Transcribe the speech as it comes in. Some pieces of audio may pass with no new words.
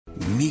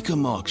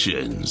Mecum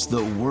Auctions,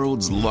 the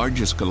world's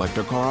largest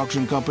collector car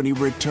auction company,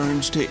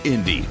 returns to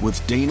Indy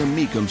with Dana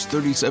Mecum's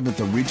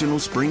 37th Regional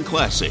Spring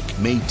Classic,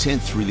 May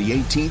 10th through the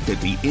 18th at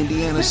the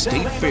Indiana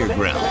State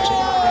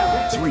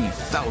Fairgrounds.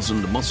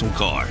 3,000 muscle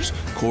cars,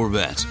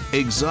 Corvettes,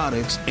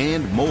 exotics,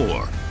 and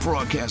more.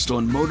 Broadcast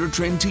on Motor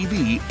Trend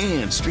TV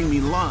and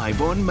streaming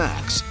live on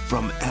Max.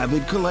 From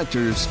avid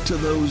collectors to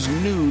those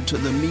new to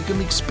the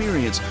Mecum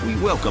experience, we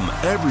welcome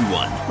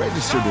everyone.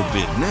 Register to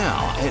bid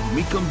now at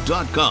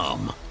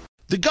Mecum.com.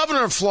 The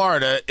governor of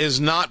Florida is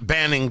not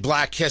banning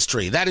black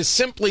history. That is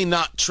simply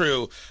not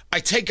true. I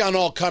take on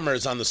all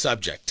comers on the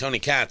subject. Tony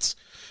Katz,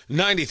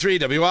 93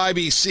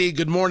 WIBC,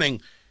 good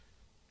morning.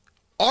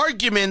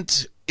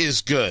 Argument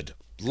is good.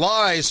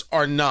 Lies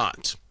are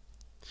not.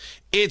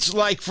 It's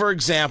like, for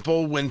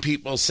example, when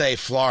people say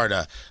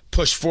Florida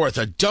push forth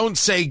a don't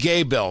say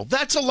gay bill.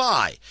 That's a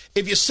lie.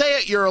 If you say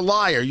it, you're a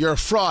liar. You're a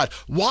fraud.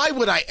 Why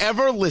would I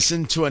ever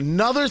listen to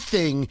another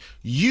thing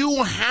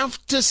you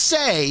have to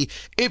say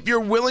if you're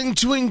willing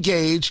to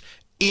engage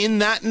in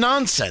that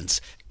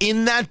nonsense,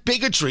 in that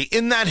bigotry,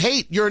 in that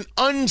hate? You're an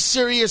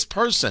unserious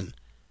person.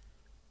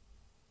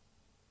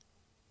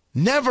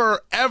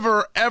 Never,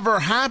 ever, ever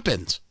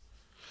happened.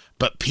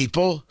 But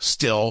people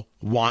still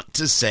want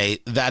to say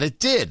that it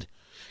did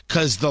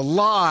because the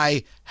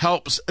lie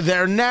helps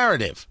their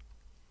narrative.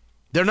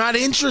 They're not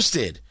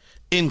interested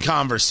in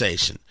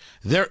conversation.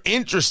 They're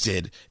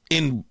interested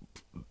in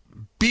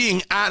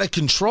being out of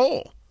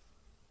control.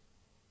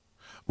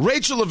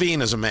 Rachel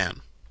Levine is a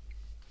man.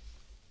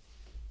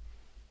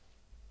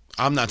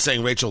 I'm not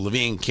saying Rachel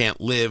Levine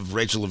can't live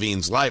Rachel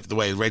Levine's life the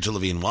way Rachel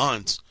Levine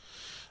wants.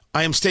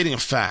 I am stating a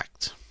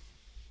fact.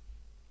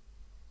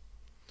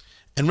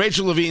 And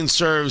Rachel Levine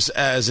serves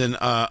as an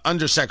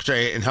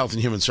undersecretary in Health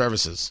and Human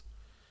Services.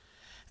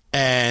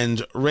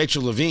 And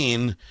Rachel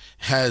Levine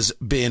has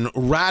been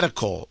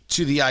radical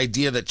to the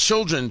idea that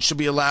children should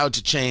be allowed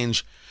to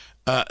change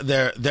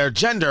their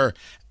gender.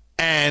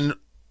 And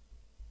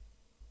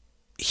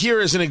here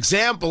is an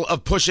example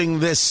of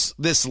pushing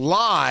this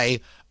lie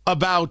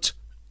about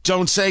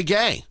don't say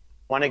gay.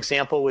 One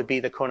example would be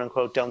the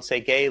quote-unquote don't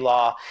say gay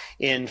law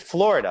in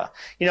Florida.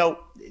 You know,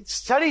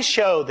 studies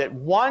show that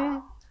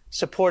one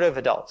supportive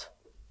adult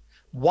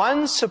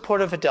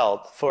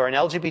for an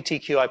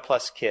LGBTQI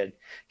plus kid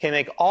can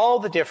make all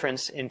the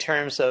difference in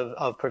terms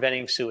of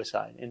preventing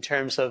suicide, in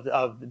terms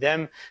of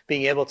them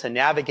being able to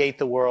navigate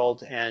the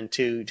world and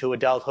to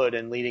adulthood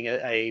and leading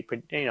a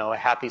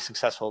happy,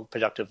 successful,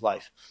 productive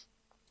life.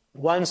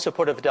 One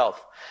supportive adult.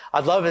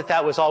 I'd love if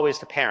that was always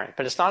the parent,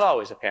 but it's not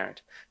always a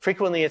parent.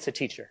 Frequently it's a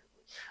teacher,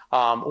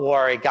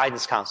 or a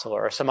guidance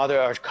counselor, or some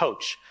other or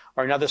coach,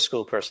 or another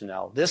school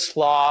personnel. This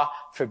law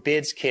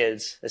forbids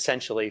kids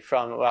essentially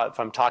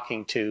from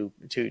talking to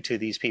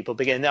these people.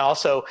 And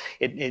also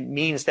it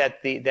means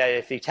that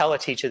if you tell a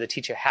teacher, the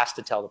teacher has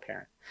to tell the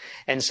parent.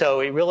 And so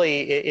it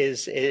really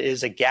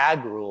is a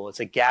gag rule. It's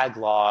a gag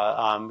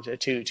law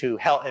to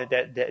help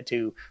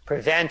to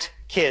prevent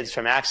kids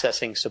from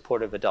accessing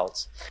supportive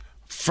adults.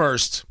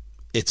 First,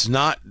 it's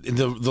not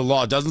the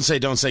law doesn't say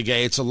don't say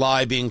gay. It's a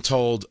lie being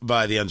told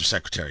by the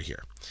undersecretary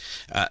here.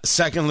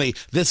 Secondly,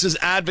 this is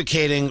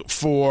advocating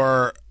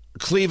for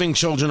cleaving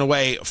children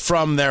away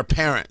from their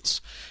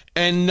parents.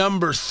 And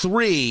number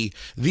three,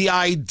 the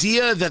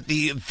idea that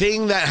the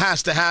thing that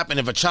has to happen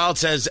if a child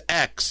says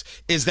X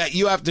is that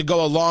you have to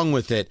go along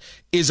with it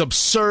is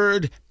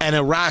absurd and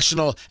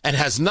irrational and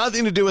has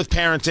nothing to do with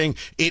parenting.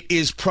 It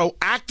is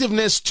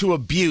proactiveness to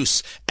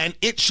abuse, and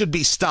it should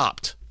be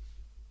stopped.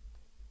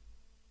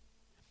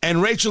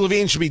 And Rachel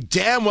Levine should be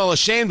damn well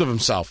ashamed of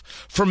himself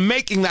for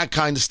making that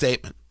kind of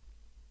statement.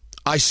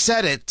 I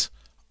said it.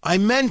 I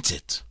meant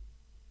it.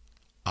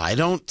 I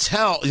don't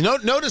tell.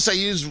 Notice I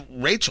use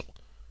Rachel.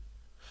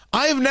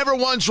 I have never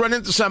once run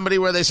into somebody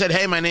where they said,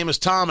 hey, my name is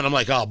Tom. And I'm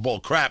like, oh, bull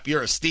crap,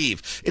 you're a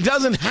Steve. It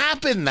doesn't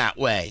happen that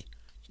way.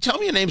 Tell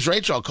me your name's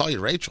Rachel. I'll call you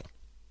Rachel.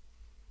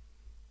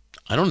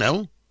 I don't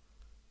know.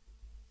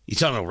 You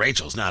tell me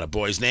Rachel's not a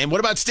boy's name. What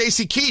about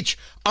Stacy Keach?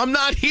 I'm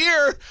not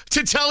here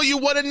to tell you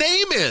what a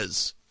name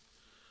is.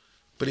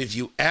 But if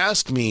you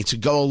ask me to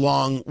go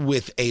along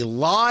with a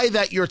lie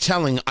that you're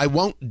telling, I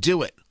won't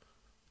do it.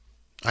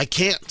 I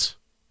can't.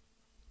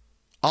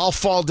 I'll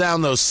fall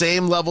down those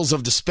same levels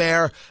of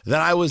despair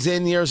that I was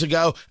in years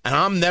ago, and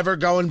I'm never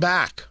going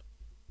back.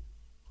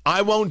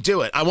 I won't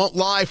do it. I won't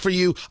lie for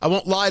you. I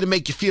won't lie to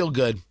make you feel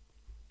good.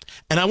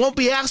 And I won't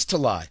be asked to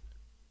lie.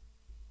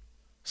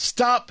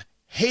 Stop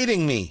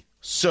hating me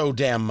so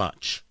damn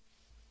much.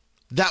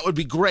 That would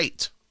be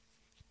great.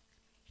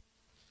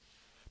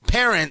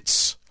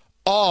 Parents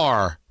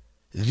are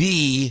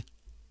the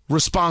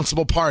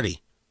responsible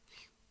party.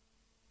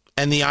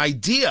 And the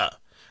idea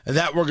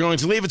that we're going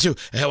to leave it to,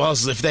 well,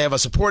 if they have a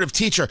supportive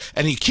teacher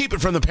and you keep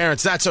it from the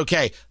parents, that's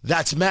okay.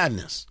 That's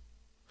madness.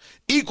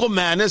 Equal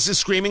madness is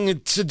screaming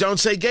to don't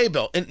say gay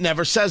bill. It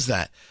never says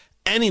that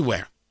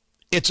anywhere.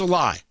 It's a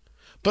lie.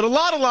 But a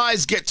lot of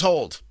lies get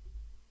told.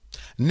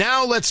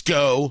 Now let's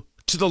go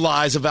to the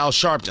lies of Al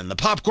Sharpton. The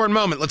popcorn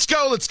moment. Let's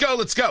go, let's go,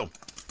 let's go.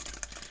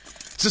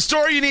 It's a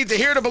story you need to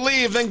hear to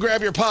believe, then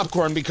grab your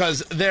popcorn because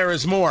there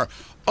is more.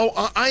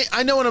 Oh,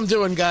 I know what I'm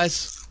doing,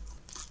 guys.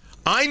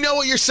 I know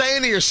what you're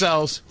saying to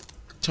yourselves.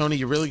 Tony,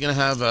 you're really going to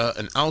have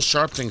an Al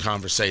Sharpton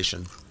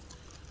conversation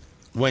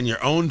when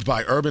you're owned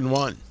by Urban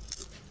One.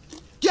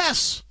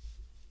 Yes,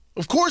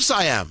 of course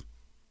I am.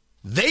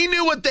 They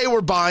knew what they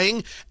were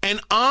buying,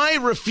 and I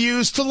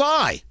refuse to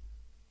lie.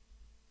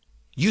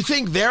 You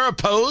think they're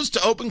opposed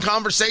to open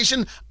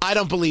conversation? I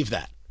don't believe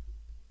that.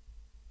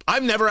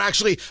 I've never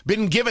actually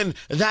been given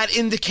that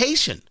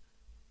indication.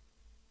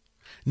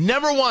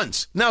 Never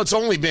once. Now, it's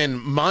only been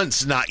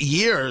months, not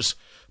years,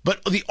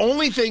 but the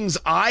only things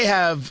I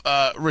have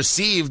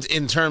received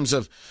in terms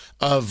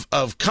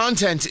of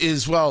content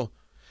is, well,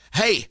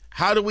 hey,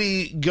 how do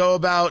we go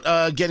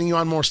about getting you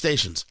on more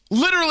stations?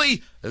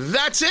 Literally,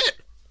 that's it.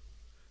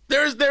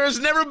 There has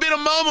never been a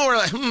moment where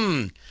like,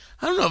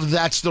 I don't know if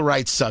that's the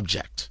right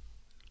subject.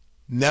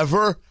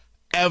 Never,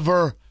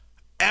 ever,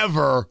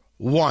 ever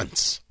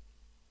once.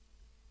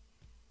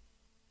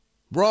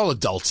 We're all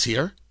adults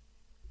here.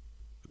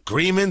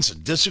 Agreements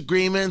and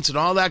disagreements and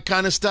all that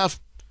kind of stuff.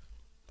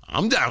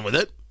 I'm down with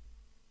it.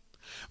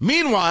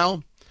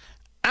 Meanwhile,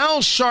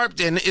 Al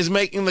Sharpton is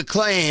making the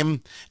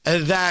claim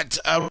that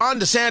Ron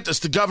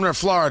DeSantis, the governor of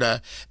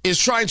Florida, is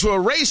trying to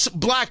erase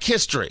black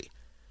history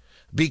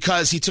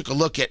because he took a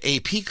look at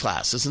AP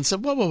classes and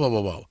said,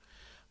 whoa.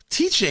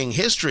 Teaching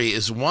history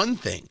is one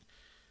thing.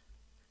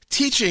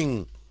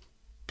 Teaching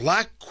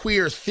black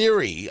queer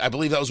theory, I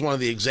believe that was one of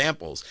the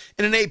examples,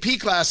 in an AP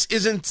class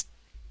isn't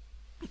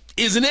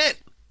it?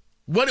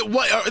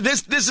 What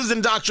this is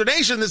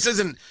indoctrination. This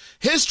isn't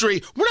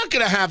history. We're not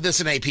going to have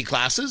this in AP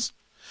classes.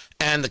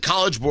 And the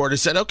College Board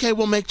has said, okay,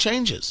 we'll make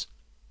changes.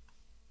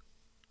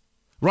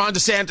 Ron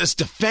DeSantis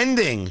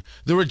defending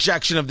the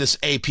rejection of this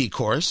AP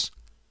course,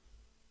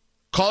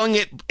 calling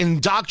it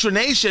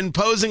indoctrination,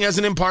 posing as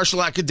an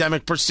impartial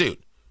academic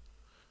pursuit,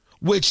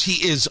 which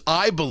he is,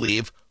 I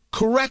believe,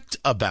 correct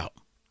about.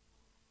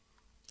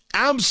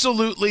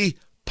 Absolutely,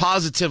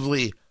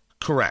 positively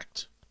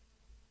correct.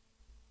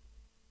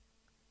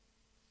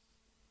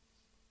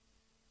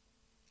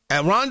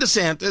 And Ron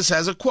DeSantis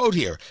has a quote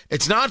here.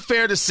 It's not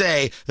fair to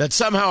say that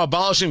somehow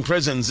abolishing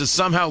prisons is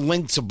somehow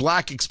linked to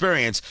black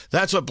experience.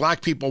 That's what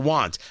black people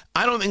want.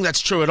 I don't think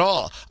that's true at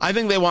all. I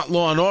think they want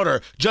law and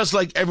order just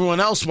like everyone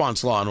else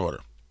wants law and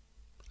order.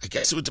 I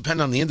guess it would depend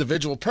on the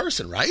individual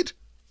person, right?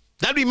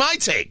 That'd be my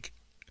take.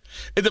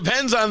 It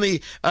depends on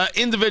the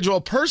individual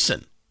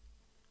person.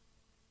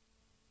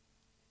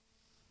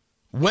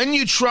 When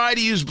you try to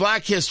use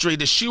black history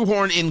to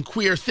shoehorn in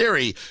queer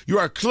theory, you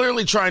are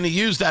clearly trying to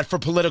use that for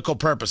political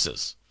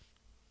purposes.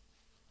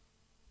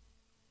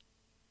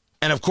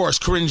 And, of course,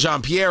 Karine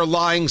Jean-Pierre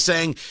lying,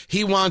 saying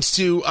he wants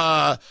to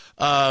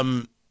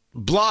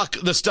block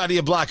the study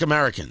of black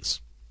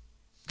Americans.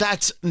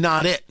 That's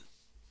not it.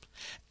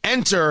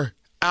 Enter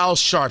Al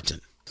Sharpton.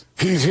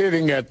 He's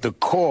hitting at the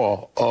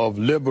core of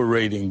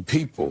liberating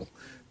people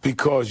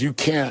because you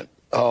can't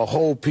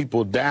hold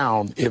people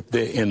down if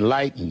they're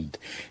enlightened.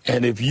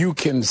 And if you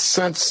can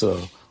censor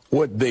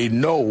what they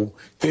know,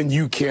 then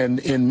you can,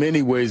 in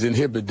many ways,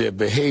 inhibit their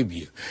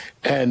behavior.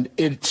 And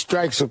it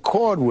strikes a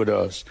chord with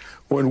us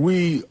when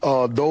we,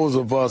 those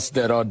of us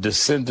that are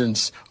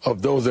descendants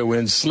of those that were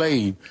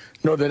enslaved,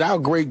 know that our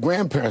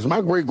great-grandparents, my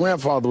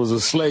great-grandfather was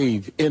a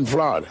slave in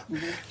Florida.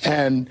 Mm-hmm.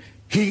 And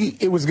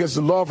it was against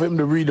the law for him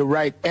to read or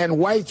write, and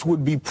whites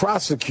would be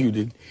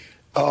prosecuted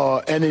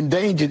and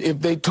endangered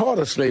if they taught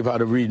a slave how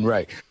to read and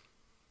write.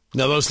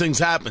 Now, those things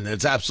happen.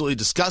 It's absolutely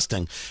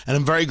disgusting. And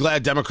I'm very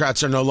glad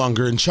Democrats are no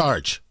longer in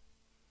charge.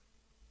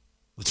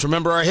 Let's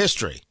remember our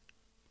history.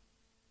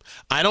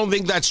 I don't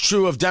think that's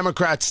true of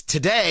Democrats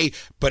today,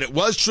 but it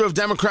was true of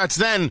Democrats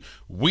then.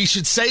 We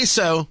should say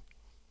so.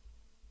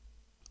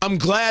 I'm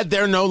glad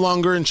they're no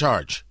longer in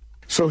charge.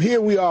 So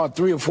here we are,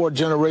 3 or 4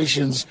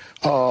 generations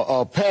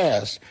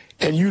past,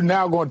 and you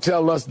now going to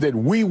tell us that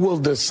we will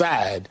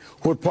decide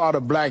what part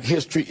of black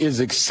history is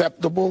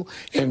acceptable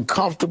and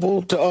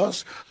comfortable to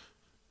us?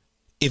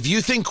 If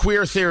you think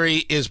queer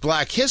theory is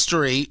black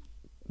history,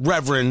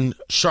 Reverend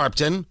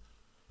Sharpton,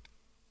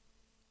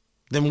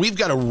 then we've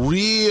got a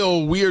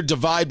real weird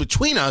divide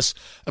between us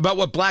about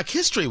what black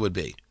history would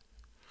be.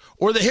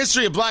 Or the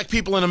history of black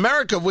people in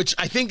America, which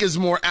I think is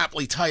more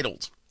aptly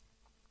titled.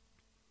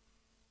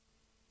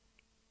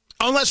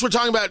 Unless we're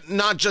talking about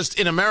not just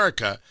in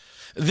America,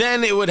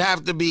 then it would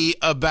have to be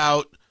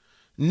about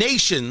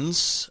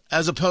nations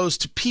as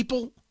opposed to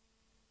people.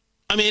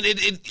 I mean,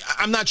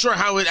 I'm not sure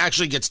how it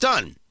actually gets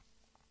done.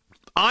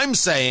 I'm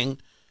saying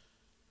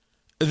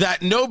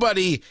that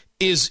nobody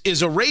is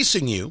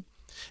erasing you,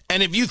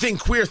 and if you think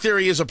queer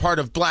theory is a part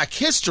of black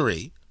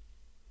history,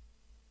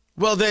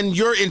 well, then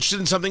you're interested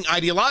in something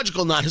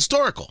ideological, not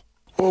historical.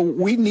 Well,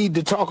 we need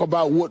to talk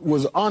about what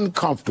was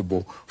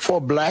uncomfortable for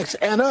blacks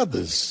and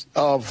others,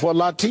 for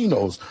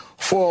Latinos,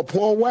 for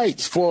poor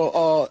whites,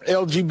 for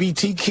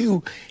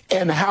LGBTQ,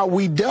 and how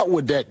we dealt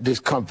with that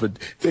discomfort.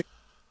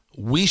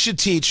 We should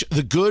teach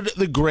the good,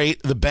 the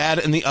great, the bad,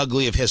 and the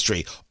ugly of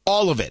history.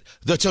 All of it.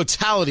 The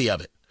totality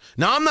of it.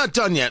 Now, I'm not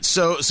done yet,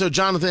 so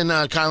Jonathan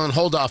Kylan,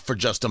 hold off for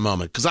just a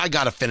moment, because I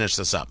got to finish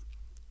this up.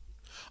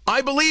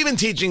 I believe in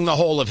teaching the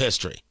whole of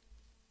history.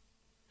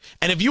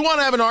 And if you want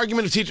to have an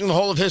argument of teaching the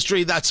whole of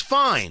history, that's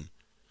fine.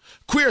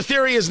 Queer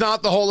theory is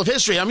not the whole of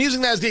history. I'm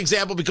using that as the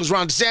example because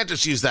Ron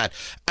DeSantis used that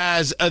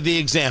as the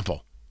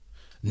example.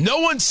 No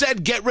one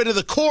said get rid of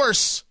the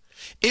course.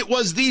 It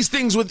was these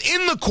things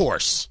within the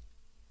course,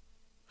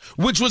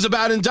 which was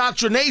about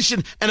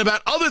indoctrination and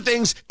about other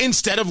things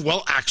instead of,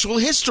 well, actual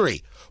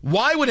history.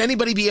 Why would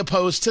anybody be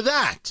opposed to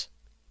that?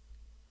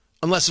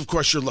 Unless, of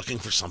course, you're looking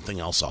for something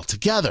else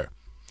altogether.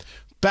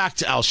 Back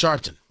to Al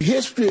Sharpton.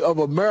 History of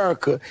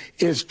America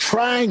is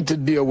trying to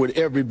deal with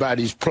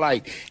everybody's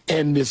plight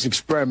in this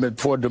experiment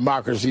for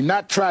democracy,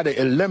 not try to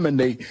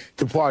eliminate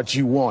the parts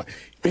you want.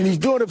 And he's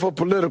doing it for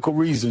political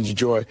reasons,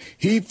 Joy.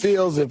 He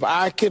feels if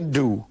I can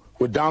do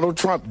what Donald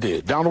Trump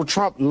did. Donald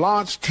Trump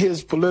launched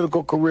his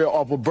political career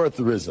off of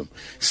birtherism,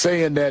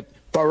 saying that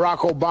Barack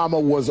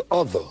Obama was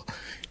other.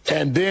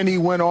 And then he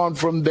went on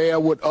from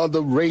there with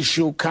other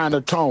racial kind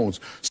of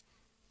tones.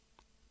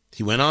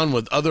 He went on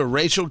with other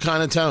racial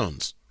kind of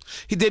tones.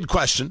 He did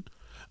question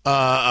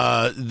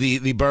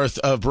the birth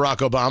of Barack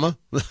Obama.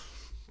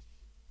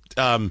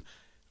 Barack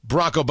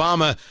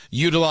Obama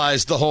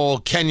utilized the whole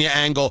Kenya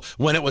angle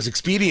when it was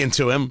expedient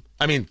to him.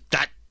 I mean,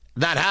 that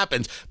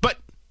happened. But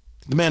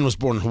the man was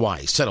born in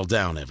Hawaii. Settle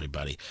down,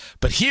 everybody.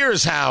 But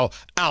here's how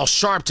Al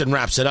Sharpton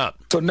wraps it up.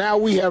 So now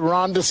we have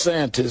Ron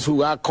DeSantis,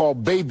 who I call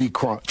Baby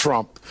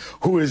Trump,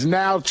 who is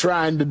now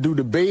trying to do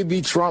the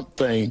Baby Trump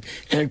thing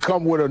and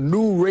come with a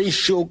new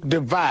racial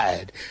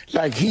divide,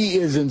 like he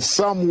is in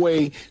some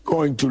way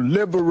going to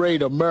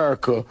liberate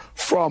America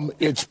from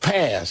its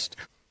past.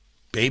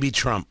 Baby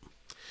Trump.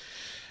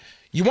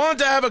 You wanted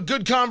to have a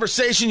good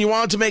conversation, you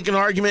wanted to make an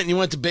argument, and you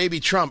went to Baby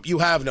Trump. You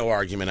have no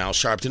argument, Al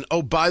Sharpton.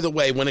 Oh, by the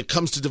way, when it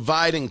comes to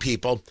dividing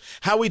people,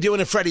 how are we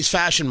doing at Freddy's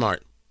Fashion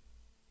Mart?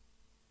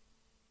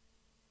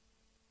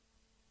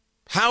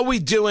 How are we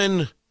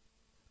doing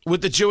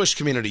with the Jewish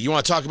community? You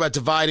want to talk about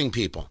dividing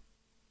people?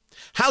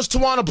 How's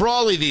Tawana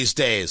Brawley these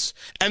days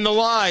and the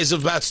lies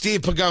about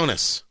Steve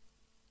Pagonis?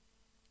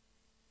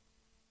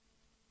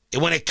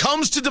 And when it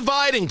comes to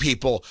dividing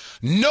people,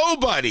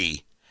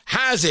 nobody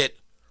has it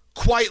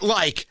quite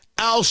like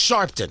Al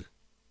Sharpton.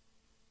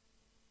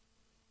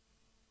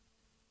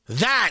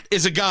 That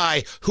is a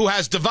guy who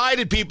has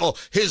divided people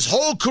his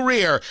whole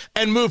career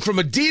and moved from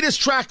Adidas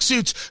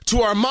tracksuits to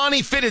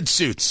Armani fitted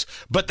suits.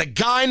 But the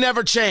guy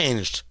never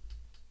changed.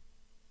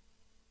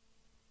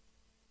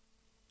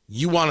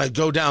 You want to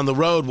go down the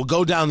road? We'll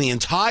go down the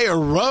entire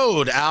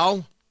road,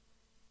 Al.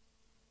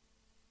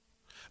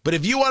 But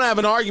if you want to have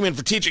an argument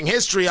for teaching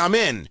history, I'm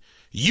in.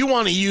 You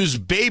want to use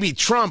Baby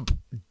Trump?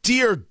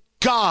 Dear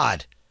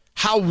God,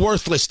 how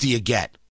worthless do you get?